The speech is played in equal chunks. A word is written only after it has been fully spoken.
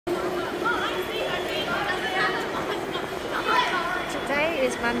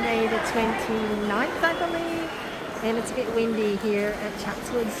is Monday the 29th, I believe, and it's a bit windy here at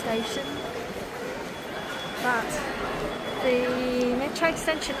Chatswood station. But the Metro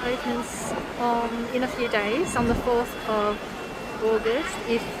extension opens in a few days, on the 4th of August,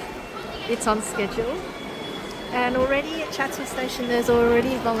 if it's on schedule. And already at Chatswood station there's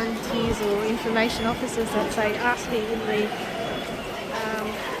already volunteers or information officers that say, ask me in the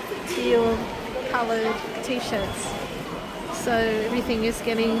teal coloured t-shirts. So everything is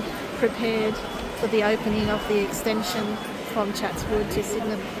getting prepared for the opening of the extension from Chatswood to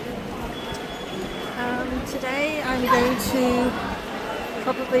Sydenham. Today I'm going to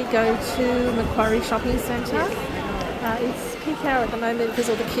probably go to Macquarie Shopping Centre. It's peak hour at the moment because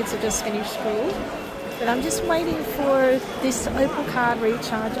all the kids have just finished school. But I'm just waiting for this Opal card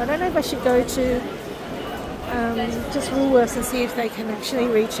recharge. I don't know if I should go to just Woolworths and see if they can actually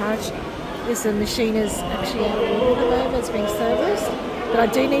recharge. This machine is actually out of order at the moment, it's being serviced. But I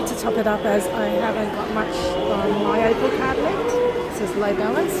do need to top it up as I haven't got much on my Opal card left. It says low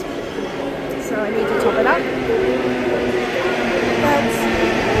balance. So I need to top it up.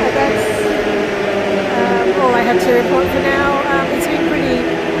 But that's all I have to report for now. It's been pretty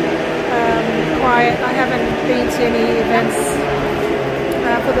quiet. I haven't been to any events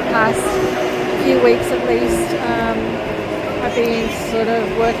for the past few weeks at least. I've been sort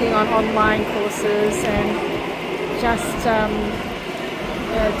of working on online courses and just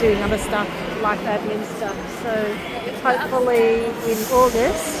doing other stuff like admin stuff. So hopefully in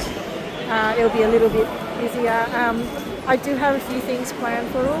August it'll be a little bit busier. I do have a few things planned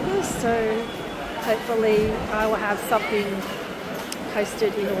for August, so hopefully I will have something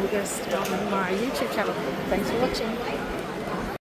posted in August on my YouTube channel. Thanks for watching.